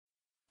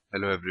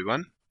Hello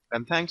everyone,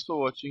 and thanks for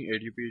watching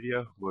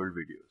Edupedia World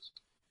Videos.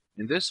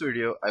 In this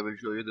video, I will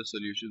show you the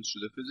solutions to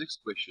the physics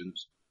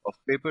questions of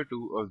Paper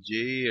 2 of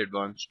JEE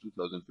Advanced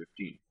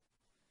 2015.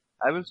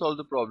 I will solve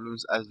the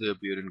problems as they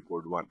appear in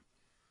Code 1.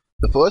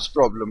 The first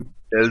problem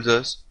tells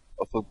us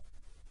of a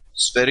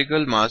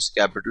spherical mass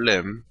capital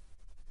M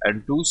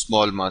and two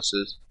small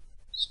masses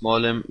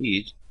small m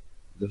each.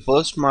 The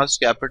first mass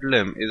capital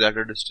M is at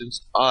a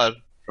distance r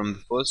from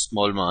the first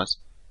small mass,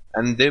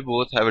 and they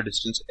both have a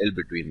distance L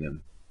between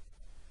them.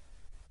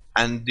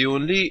 And the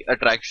only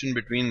attraction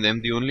between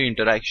them, the only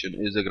interaction,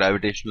 is the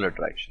gravitational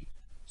attraction.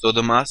 So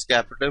the mass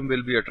capital M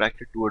will be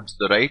attracted towards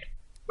the right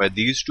by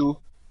these two,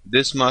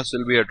 this mass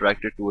will be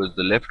attracted towards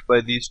the left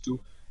by these two,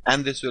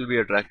 and this will be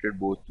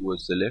attracted both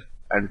towards the left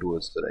and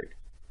towards the right.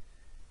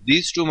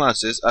 These two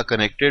masses are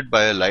connected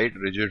by a light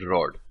rigid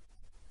rod,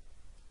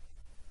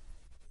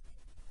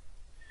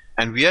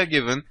 and we are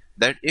given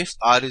that if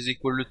R is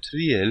equal to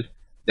 3L,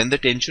 then the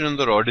tension on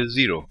the rod is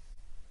 0,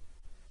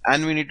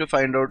 and we need to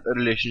find out a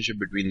relationship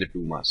between the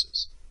two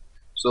masses.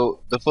 So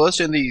the first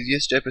and the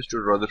easiest step is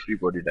to draw the free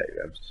body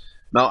diagrams.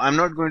 Now I'm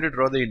not going to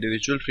draw the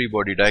individual free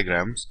body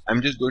diagrams,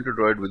 I'm just going to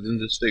draw it within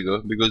this figure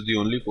because the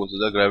only forces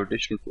are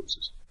gravitational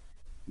forces.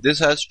 This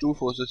has two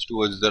forces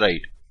towards the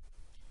right.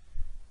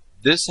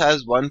 This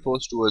has one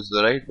force towards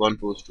the right, one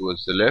force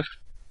towards the left.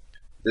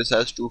 This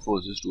has two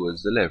forces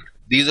towards the left.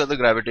 These are the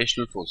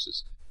gravitational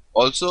forces.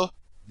 Also,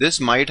 this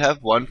might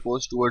have one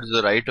force towards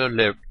the right or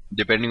left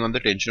depending on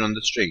the tension on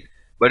the string.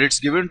 But it's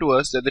given to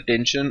us that the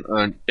tension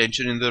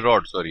in the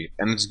rod,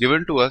 and it's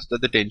given to us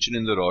that the tension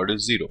in the rod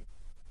is 0.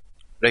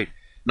 Right.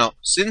 Now,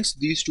 since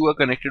these two are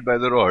connected by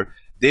the rod,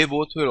 they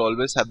both will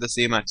always have the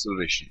same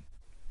acceleration.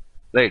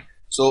 Right.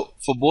 So,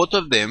 for both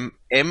of them,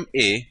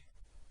 MA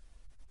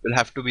will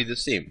have to be the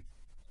same.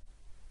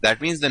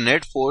 That means the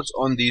net force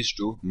on these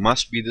two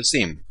must be the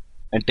same.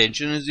 And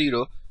tension is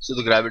 0, so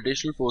the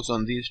gravitational force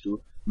on these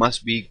two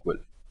must be equal.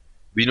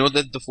 We know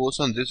that the force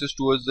on this is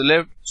towards the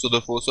left, so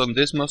the force on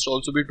this must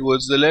also be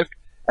towards the left,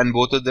 and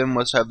both of them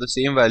must have the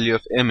same value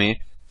of ma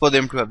for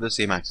them to have the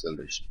same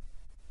acceleration.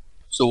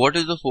 So what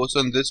is the force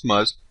on this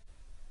mass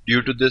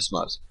due to this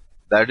mass?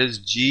 That is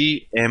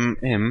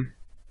gmm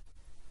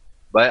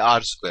by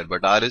r square,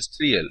 but r is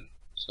 3l,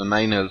 so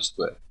 9l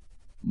square.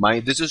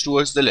 This is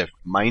towards the left,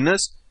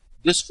 minus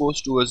this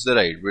force towards the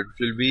right, which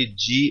will be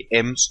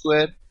gm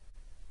square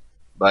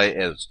by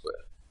l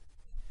square.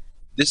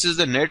 This is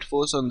the net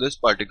force on this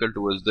particle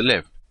towards the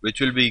left, which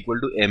will be equal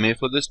to ma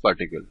for this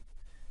particle.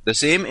 The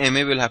same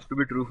ma will have to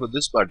be true for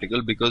this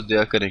particle because they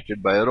are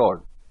connected by a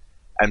rod.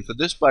 And for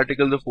this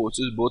particle, the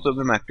forces, both of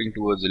them acting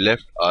towards the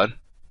left, are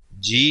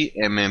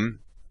gmm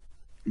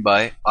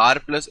by r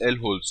plus l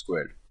whole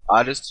squared.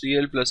 R is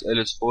 3l plus l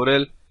is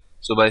 4l,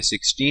 so by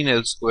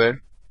 16l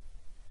squared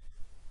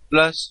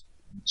plus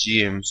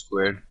gm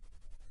squared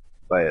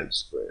by l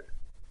squared.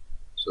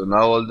 So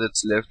now all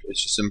that's left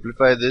is to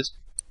simplify this.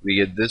 We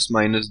get this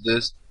minus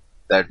this,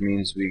 that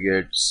means we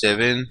get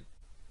 7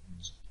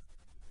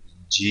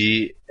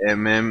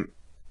 gmm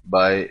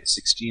by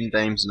 16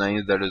 times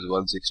 9, that is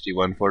 160,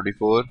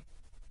 144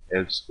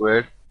 l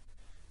squared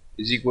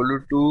is equal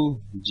to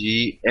 2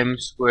 gm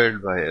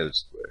squared by l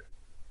squared.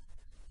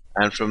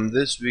 And from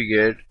this we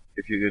get,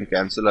 if you can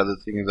cancel other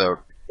things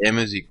out, m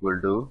is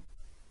equal to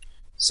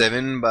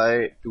 7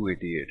 by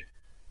 288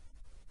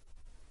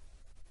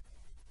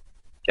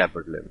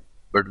 capital M.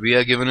 But we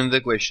are given in the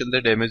question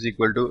that m is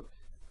equal to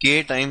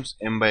k times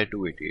m by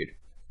 288.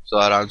 So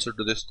our answer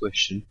to this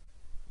question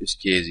is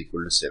k is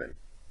equal to 7.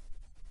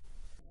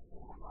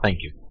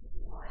 Thank you.